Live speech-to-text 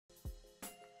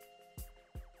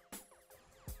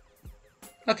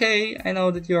Okay, I know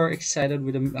that you're excited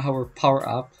with our power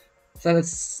up. So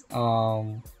let's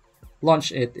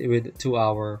launch it with to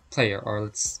our player, or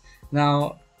let's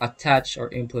now attach or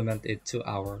implement it to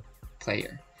our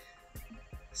player.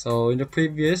 So in the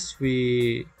previous,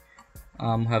 we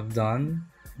have done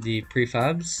the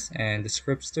prefabs and the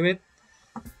scripts to it.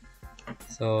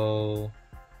 So,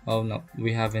 oh no,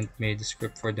 we haven't made the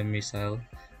script for the missile.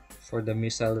 For the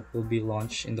missile that will be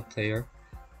launched in the player.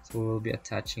 So we'll be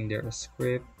attaching there a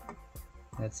script.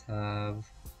 Let's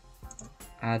have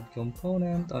add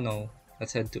component. Oh no,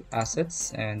 let's head to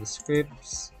assets and the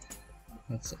scripts.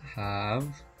 Let's have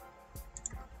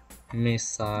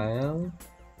missile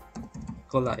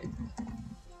collide.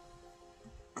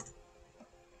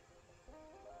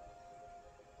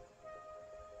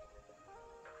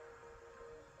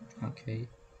 Okay.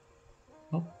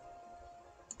 Oh,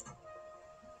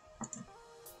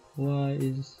 why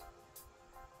is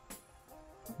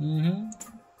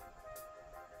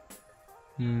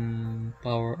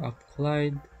power up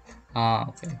collide? Ah,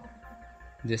 okay.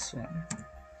 This one.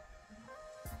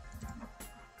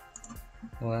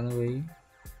 Well, anyway,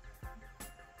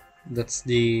 that's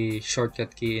the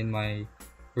shortcut key in my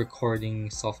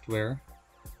recording software,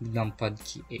 the numpad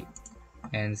key 8.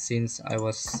 And since I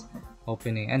was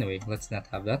opening, anyway, let's not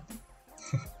have that.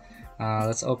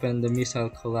 Let's open the missile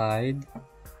collide,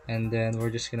 and then we're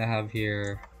just gonna have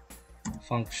here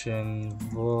function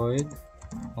void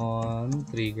on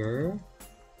trigger,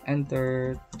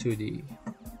 enter 2D,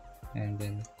 and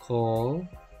then call.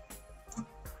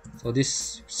 So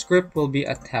this script will be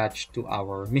attached to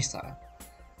our missile.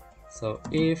 So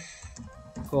if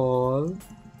call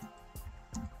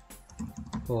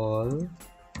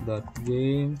dot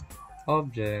game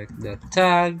object dot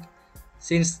tag,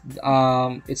 since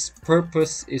its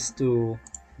purpose is to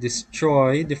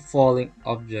destroy the falling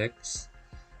objects,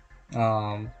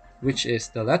 which is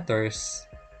the letters,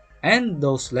 and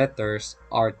those letters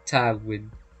are tagged with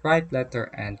right letter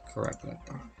and correct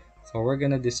letter. So we're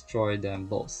gonna destroy them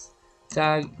both.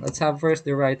 Tag, let's have first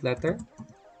the right letter.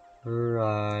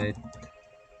 Right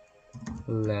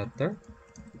letter.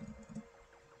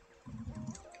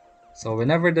 So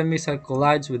whenever the missile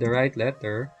collides with the right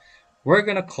letter, we're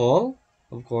gonna call,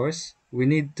 of course, we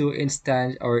need to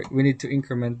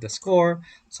increment the score.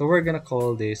 So we're gonna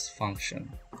call this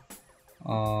function.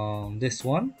 This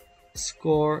one,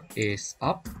 score is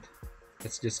up.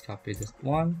 Let's just copy this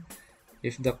one.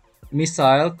 If the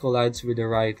missile collides with the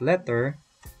right letter,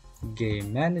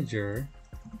 game manager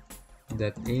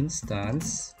that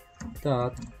instance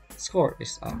dot score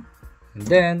is up, and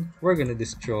then we're gonna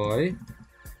destroy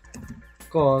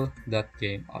call that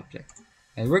game object,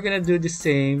 and we're gonna do the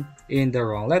same in the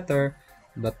wrong letter,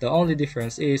 but the only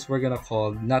difference is we're gonna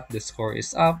call not the score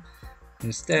is up.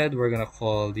 Instead, we're gonna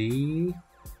call the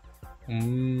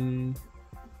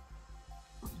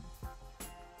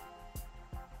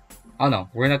oh no,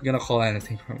 we're not gonna call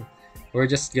anything from it. We're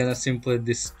just gonna simply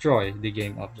destroy the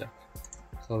game object.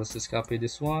 So let's just copy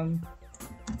this one.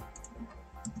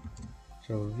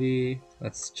 Control V.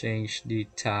 Let's change the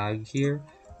tag here.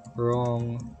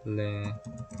 Wrong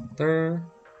letter.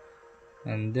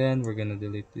 And then we're gonna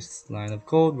delete this line of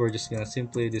code. We're just gonna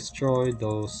simply destroy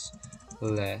those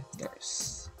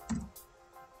letters.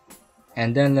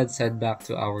 And then let's head back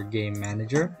to our game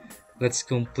manager. Let's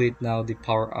complete now the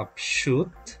power up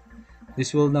shoot.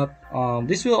 This will not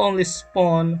this will only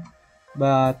spawn,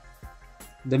 but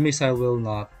the missile will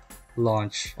not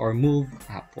launch or move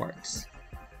upwards.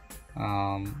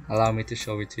 Allow me to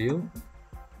show it to you.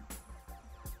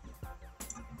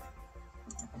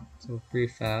 So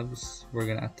prefabs, we're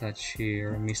gonna attach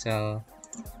here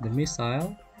the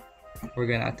missile. We're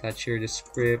gonna attach here the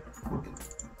script.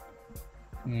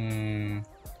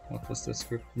 What was the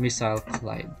script? Missile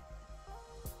collide.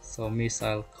 So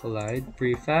missile collide,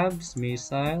 prefabs,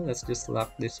 missile. Let's just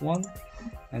lock this one,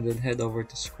 and then head over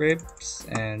to scripts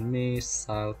and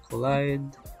missile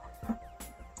collide.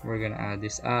 We're gonna add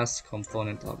this as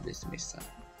component of this missile.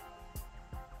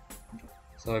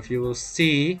 So if you will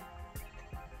see,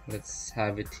 let's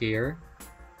have it here.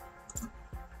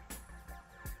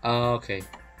 Okay,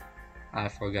 I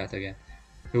forgot again.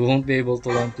 We won't be able to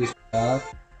launch this without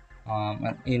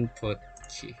an input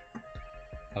key.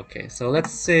 Okay, so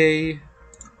let's say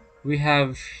we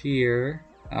have here.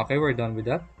 Okay, we're done with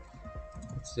that.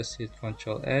 Let's just hit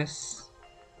Control S.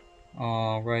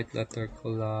 Right letter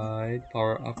collide,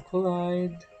 power up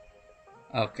collide.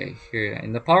 Okay, here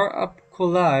in the power up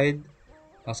collide.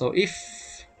 So if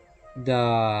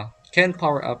the can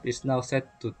power up is now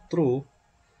set to true,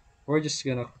 we're just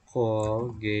gonna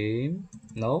call game.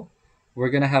 No,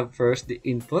 we're gonna have first the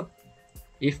input.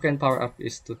 If can power up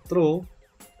is to true,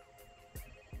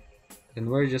 then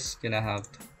we're just gonna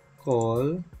have to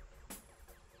call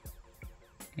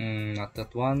not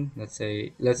that one. Let's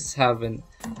say let's have an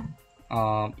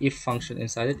if function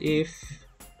inside it. If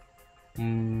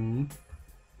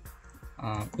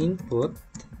input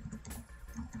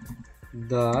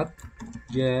dot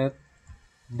get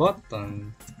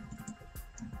button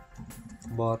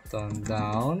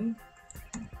down.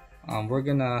 We're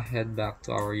gonna head back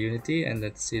to our Unity and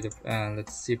let's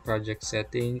see project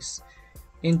settings,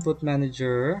 input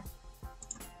manager,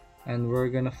 and we're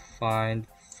gonna find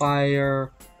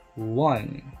fire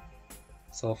one.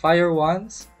 So fire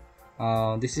ones,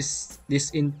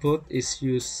 this input is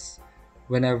used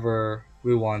whenever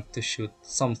we want to shoot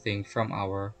something from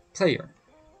our player.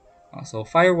 So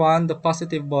fire one, the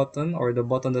positive button or the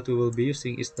button that we will be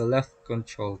using is the left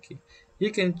control key. You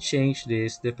can change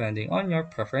this depending on your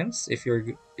preference. If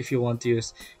you want to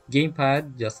use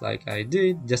gamepad, just like I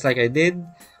did,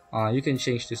 you can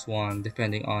change this one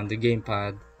depending on the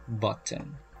gamepad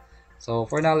button. So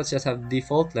for now, let's just have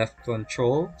default left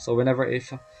control. So whenever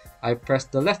if I press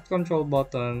the left control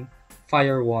button,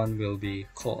 fire one will be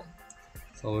called.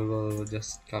 So we will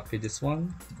just copy this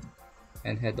one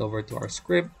and head over to our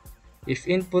script. If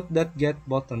input that get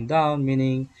button down,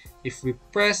 meaning if we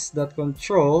press that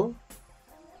control,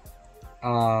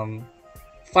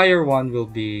 fire one will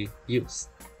be used.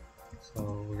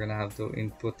 So we're gonna have to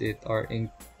input it or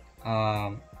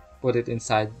put it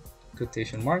inside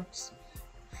quotation marks,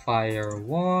 fire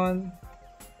one,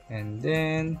 and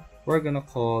then we're gonna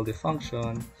call the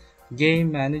function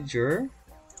game manager.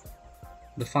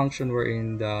 The function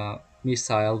wherein the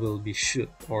missile will be shoot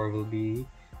or will be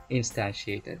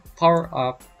instantiated.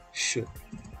 PowerUp shoot.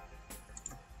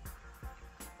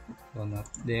 So not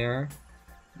there.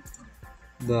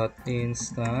 Dot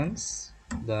instance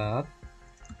dot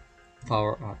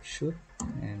PowerUp shoot,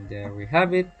 and there we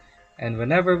have it. And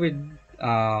whenever we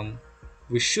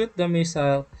shoot the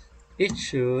missile, it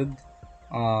should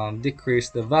decrease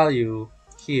the value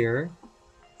here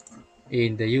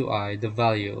in the UI, the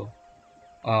value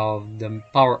of the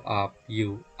PowerUp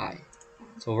UI.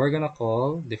 So we're gonna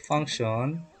call the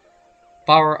function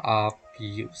PowerUp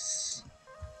use.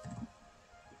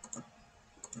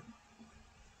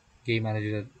 Game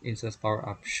manager instance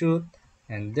PowerUp shoot,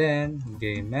 and then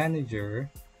game manager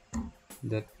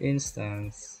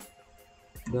instance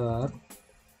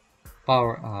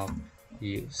PowerUp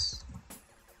use.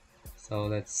 So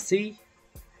let's see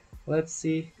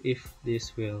if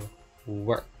this will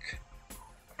work.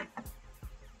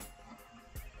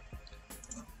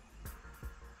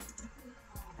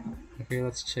 Okay,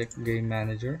 let's check game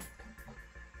manager.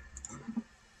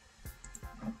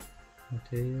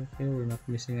 Okay, we're not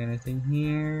missing anything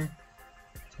here.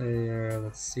 So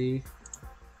let's see.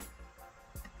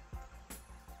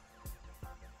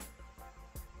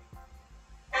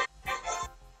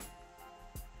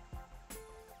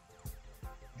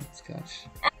 Let's catch.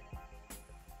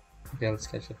 Okay, let's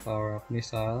catch the PowerUp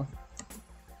missile.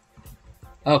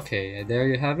 Okay, there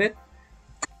you have it.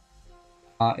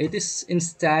 It is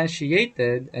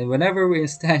instantiated, and whenever we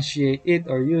instantiate it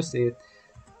or use it,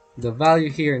 the value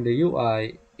here in the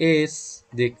UI is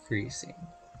decreasing.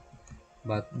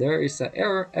 But there is an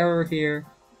error here.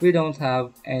 We don't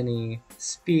have any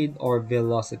speed or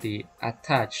velocity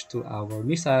attached to our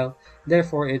missile,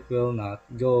 therefore it will not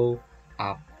go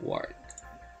upward.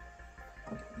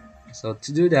 So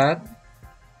to do that,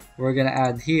 we're gonna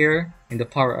add here in the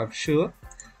PowerUp shoot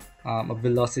a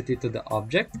velocity to the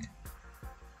object.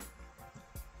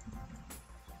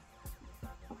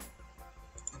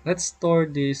 Let's store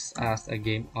this as a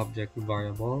game object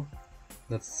variable.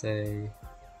 Let's say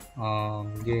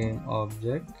game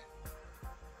object,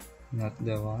 not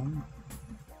the one,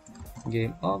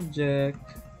 game object,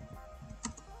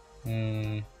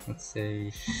 let's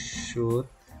say shoot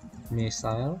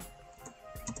missile.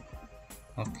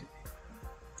 Okay,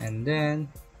 and then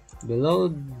below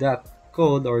that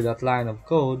code or that line of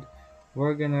code,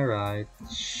 we're gonna write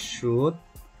shoot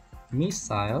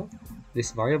missile,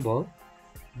 this variable,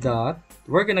 dot,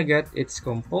 we're gonna get its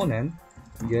component,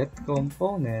 get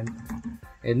component,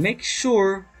 and make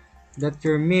sure that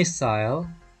your missile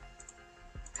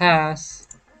has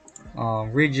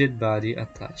rigid body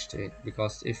attached to it,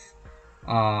 because if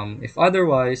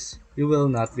otherwise you will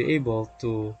not be able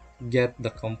to get the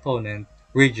component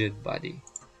rigid body.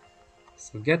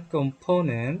 So get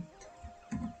component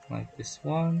like this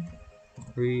one,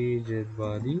 rigid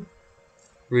body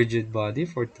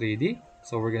for 3D.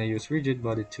 So we're gonna use rigid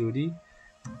body 2D,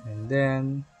 and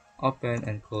then open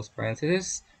and close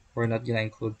parentheses. We're not gonna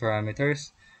include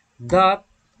parameters. Dot,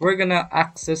 we're gonna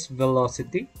access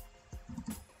velocity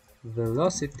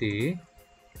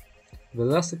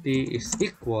velocity is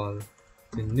equal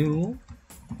to new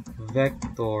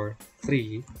vector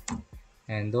 3,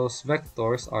 and those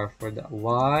vectors are for the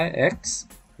x,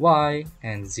 y,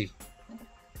 and z,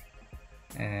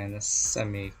 and a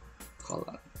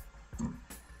semicolon.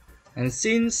 And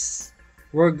since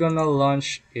we're gonna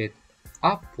launch it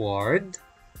upward,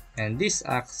 and this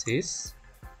axis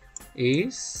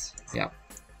is,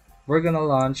 we're gonna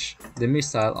launch the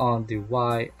missile on the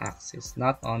y-axis,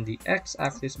 not on the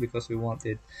x-axis, because we want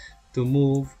it to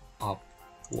move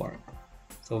upward.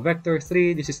 So vector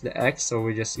 3, this is the x, so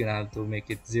we're just gonna have to make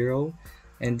it 0.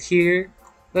 And here,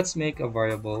 let's make a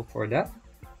variable for that.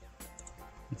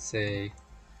 Let's say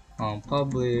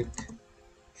public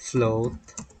float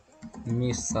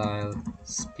missile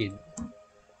speed.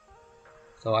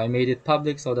 So I made it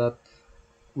public so that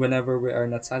whenever we are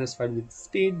not satisfied with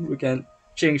speed, we can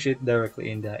change it directly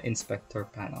in the inspector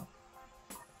panel.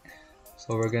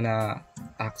 So we're gonna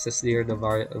access here the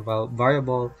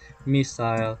variable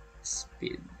missile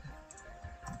speed.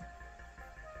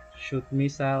 Shoot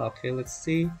missile. Okay, let's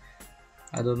see.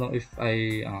 I don't know if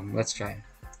I let's try.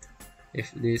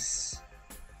 If this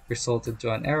resulted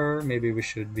to an error, maybe we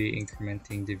should be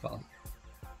incrementing the value.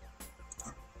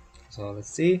 So let's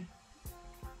see.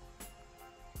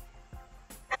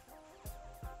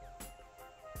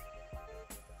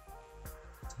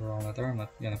 Wrong letter. I'm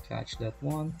not gonna catch that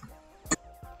one.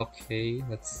 Okay,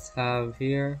 let's have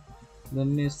here the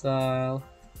missile.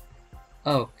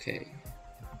 Okay.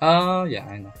 Yeah,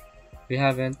 I know. We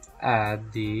haven't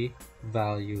add the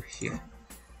value here.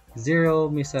 0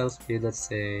 missile speed, let's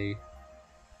say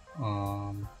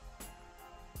 5.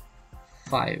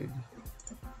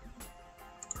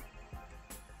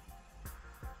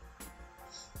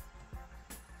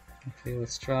 Okay,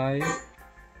 let's try.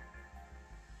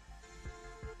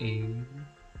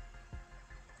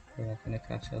 We're not gonna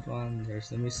catch that one. There's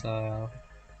the missile.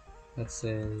 Let's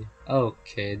say,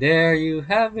 okay, there you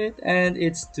have it, and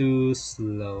it's too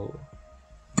slow.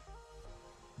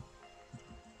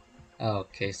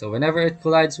 Okay, so whenever it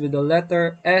collides with the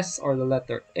letter S or the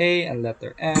letter A and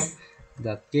letter M,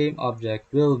 that game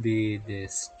object will be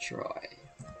destroyed.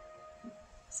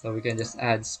 So we can just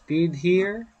add speed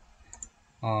here.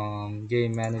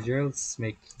 Game manager, let's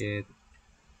make it,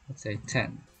 let's say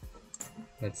 10.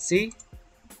 Let's see.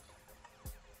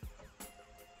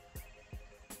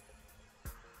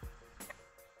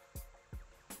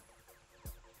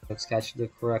 Let's catch the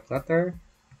correct letter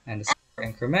and the score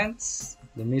increments.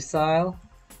 The missile.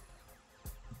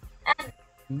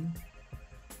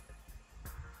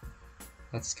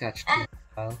 Let's catch the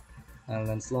missile. And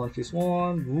let's launch this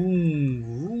one. Boom,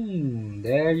 boom.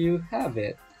 There you have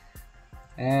it.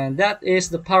 And that is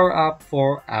the power up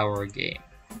for our game.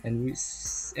 And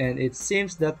it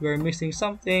seems that we're missing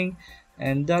something,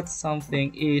 and that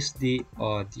something is the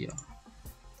audio.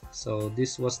 So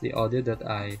this was the audio that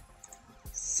I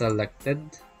selected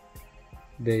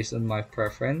based on my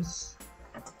preference.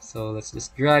 So let's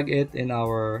just drag it in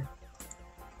our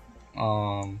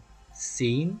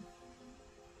scene.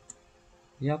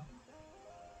 Yep.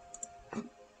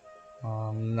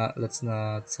 Let's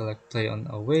not select play on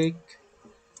awake.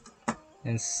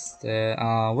 Instead,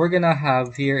 we're gonna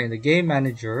have here in the game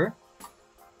manager,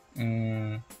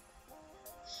 not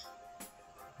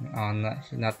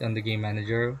on the game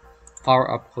manager, power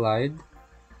up collide.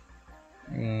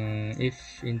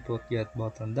 If input get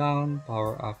button down,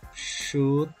 power up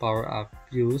shoot, power up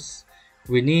use,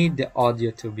 we need the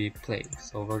audio to be played.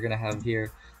 So we're gonna have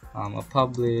here a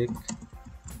public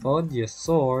audio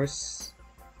source,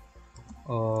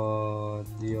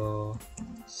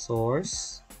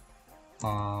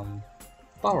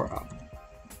 power up,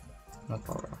 not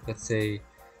power up, let's say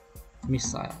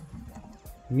missile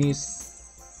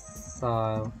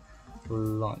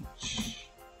launch.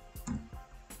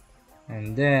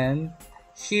 And then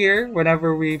here,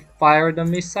 whenever we fire the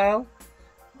missile,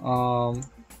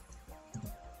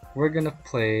 we're gonna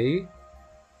play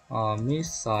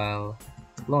missile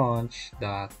launch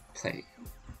dot play.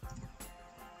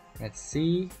 Let's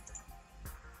see.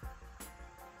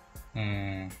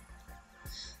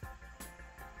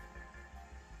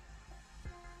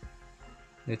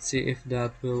 Let's see if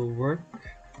that will work.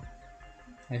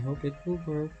 I hope it will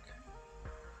work.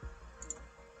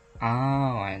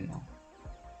 Oh, I know.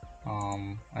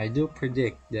 I do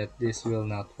predict that this will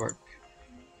not work.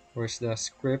 Where's the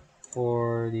script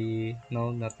for the, no,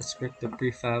 not the script, the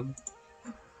prefab.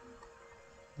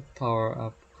 The power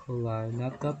up collide,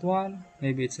 not that one.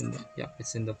 Maybe it's in the,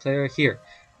 it's in the player here.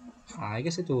 I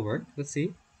guess it will work. Let's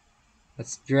see.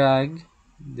 Let's drag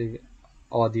the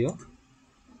audio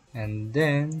and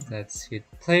then let's hit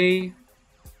play.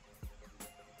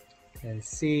 and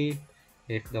see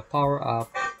if the power up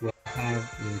will have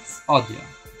its audio.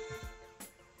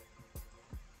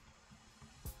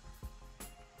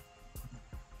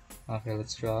 Okay,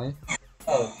 let's try.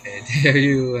 Okay, there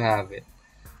you have it.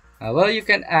 Well, you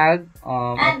can add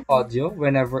an audio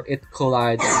whenever it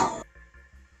collides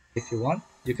if you want.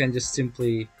 You can just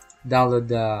simply download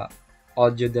the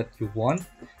audio that you want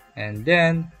and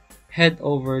then head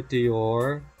over to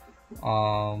your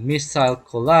missile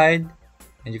collide,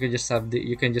 and you can just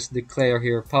you can just declare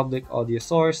here public audio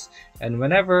source, and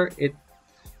whenever it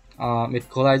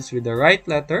collides with the right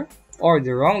letter or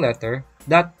the wrong letter,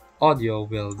 that audio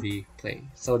will be played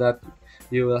so that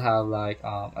you will have like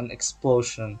an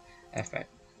explosion effect.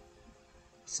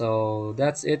 So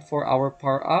that's it for our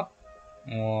power up.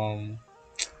 um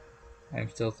I'm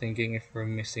still thinking if we're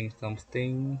missing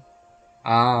something.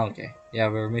 Okay, yeah,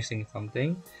 we're missing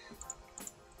something.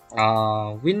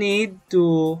 We need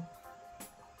to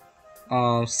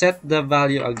set the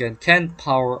value again, can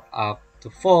power up to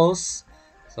false.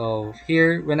 So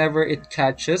here, whenever it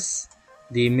catches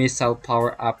the missile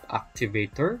power up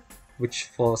activator, which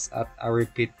falls at a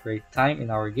repeat rate time in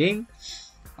our game,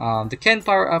 the can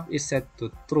power up is set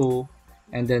to true,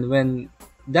 and then when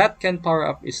that can power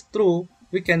up is true,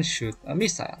 we can shoot a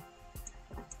missile.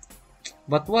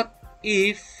 But what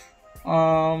if,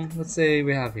 let's say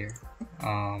we have here,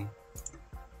 um,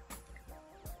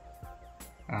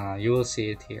 you will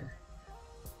see it here.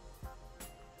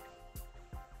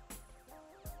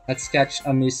 Let's catch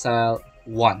a missile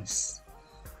once.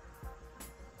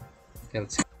 Okay,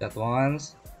 let's catch that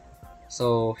once.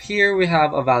 So here we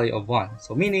have a value of 1.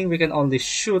 So meaning we can only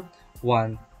shoot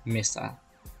one missile.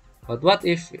 But what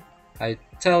if I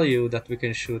tell you that we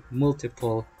can shoot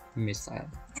multiple missiles?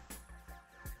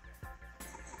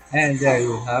 And there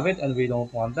you have it, and we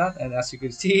don't want that. And as you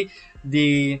can see,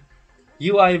 the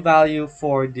UI value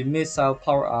for the missile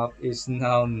power up is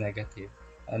now negative,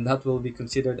 and that will be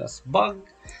considered as bug,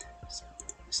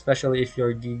 especially if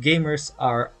your gamers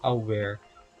are aware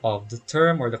of the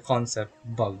term or the concept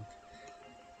bug.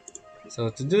 So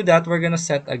to do that, we're gonna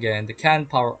set again the can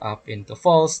power up into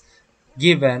false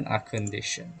given a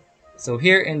condition. So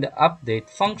here in the update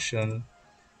function,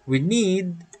 we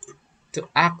need to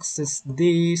access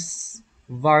this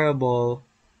variable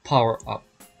power up,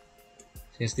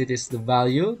 since this is the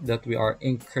value that we are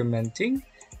incrementing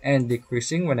and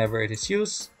decreasing whenever it is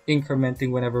used,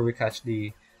 incrementing whenever we catch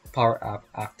the power up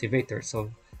activator.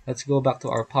 So let's go back to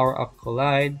our power up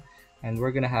collide, and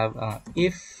we're gonna have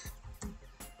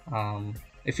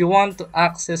if you want to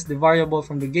access the variable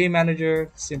from the game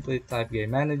manager, simply type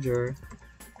game manager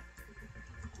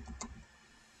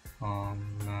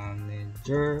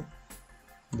manager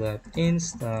that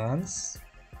instance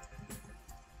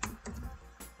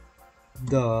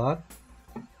dot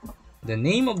the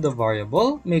name of the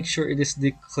variable, make sure it is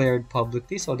declared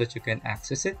publicly so that you can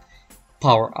access it,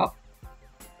 power up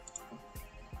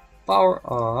power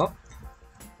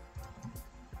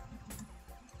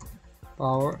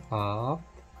up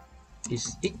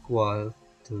is equal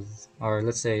to, or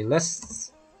let's say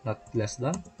less, not less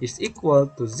than, is equal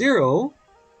to 0,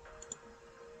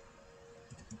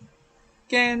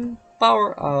 can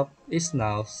power up is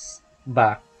now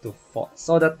back to false,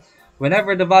 so that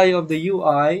whenever the value of the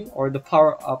UI or the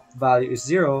power up value is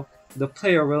 0, the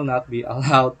player will not be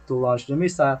allowed to launch the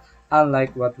missile,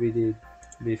 unlike what we did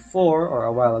before or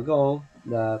a while ago,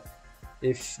 that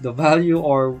if the value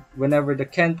or whenever the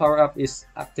can power up is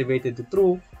activated to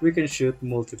true, we can shoot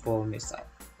multiple missiles.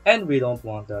 And we don't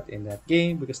want that in that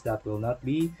game because that will not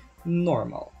be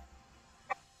normal.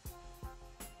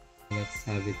 Let's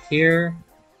have it here.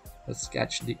 Let's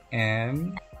catch the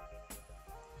M.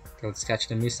 Okay, let's catch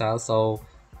the missile. So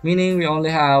meaning we only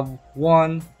have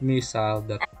one missile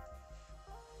that.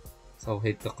 So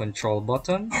hit the control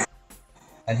button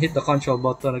and hit the control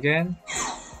button again.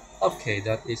 Okay,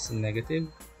 that is negative.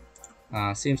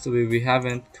 Seems to be we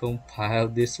haven't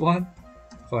compiled this one.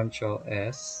 Control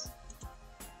S.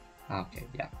 Okay,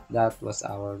 yeah, that was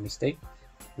our mistake.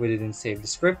 We didn't save the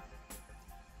script.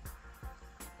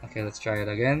 Okay, let's try it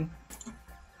again.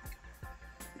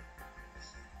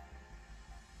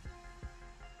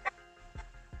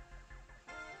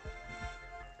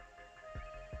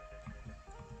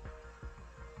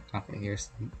 Okay, here's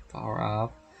power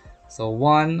up. So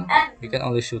 1, we can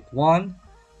only shoot 1.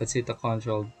 Let's hit the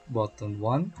control button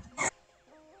 1.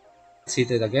 Let's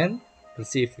hit it again. Let's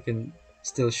see if we can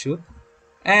still shoot.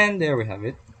 And there we have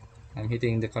it. I'm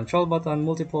hitting the control button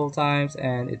multiple times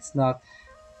and it's not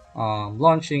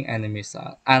launching any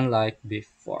missile, unlike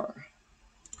before.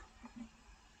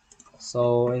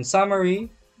 So in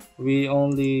summary, we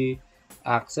only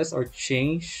access or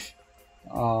change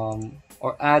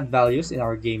or add values in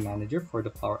our game manager for the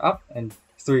power up and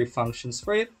 3 functions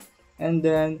for it. And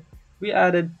then we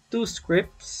added 2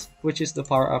 scripts, which is the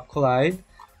power up collide,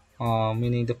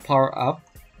 meaning the power up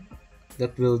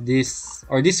that will this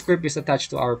script is attached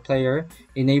to our player,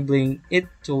 enabling it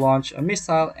to launch a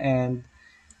missile and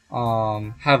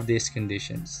have these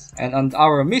conditions. And on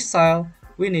our missile,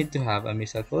 we need to have a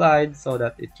missile collide so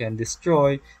that it can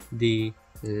destroy the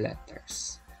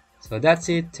letters. So that's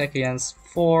it, Techians,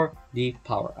 for the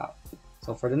power up.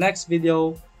 So for the next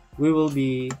video, we will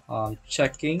be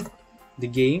checking the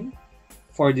game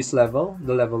for this level,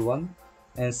 the level 1,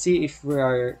 and see if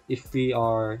we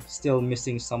are still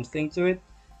missing something to it,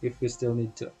 if we still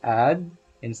need to add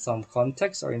in some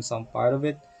context or in some part of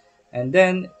it. And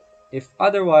then if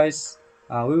otherwise,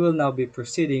 we will now be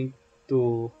proceeding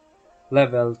to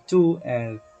level 2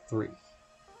 and 3.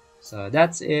 So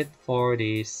that's it for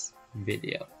this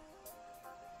video.